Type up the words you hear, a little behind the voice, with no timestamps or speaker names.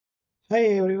Hi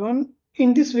everyone.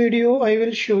 In this video, I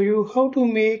will show you how to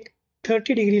make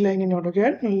 30-degree line in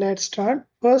AutoCAD. Let's start.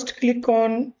 First, click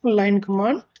on line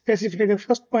command. Specify the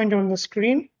first point on the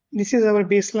screen. This is our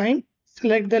baseline.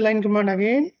 Select the line command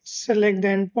again. Select the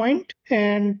endpoint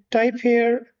and type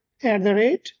here @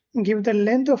 Give the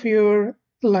length of your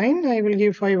line. I will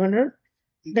give 500.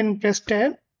 Then press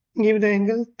tab. Give the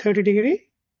angle 30°.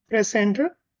 Press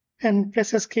enter and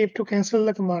press escape to cancel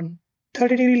the command.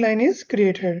 30-degree line is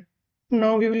created.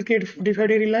 Now we will create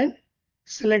 45-degree line.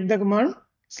 Select the command,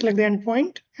 select the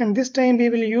endpoint, and this time we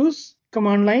will use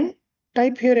command line.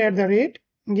 Type here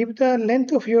 @ Give the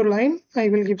length of your line. I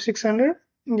will give 600.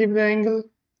 Give the angle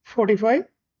 45.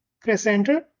 Press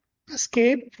enter.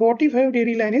 Escape.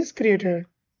 45-degree line is created.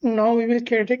 Now we will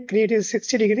create a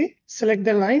 60-degree. Select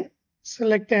the line,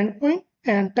 select the endpoint,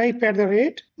 and type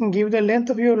 @ Give the length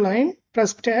of your line.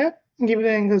 Press tab. Give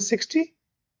the angle 60.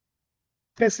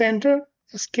 Press enter.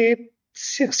 Escape.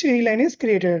 60-degree line is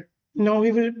created. Now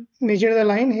we will measure the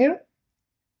line here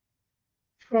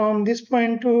from this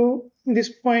point to this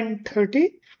point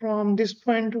 30, from this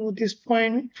point to this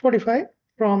point 45,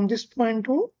 from this point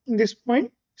to this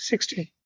point 60.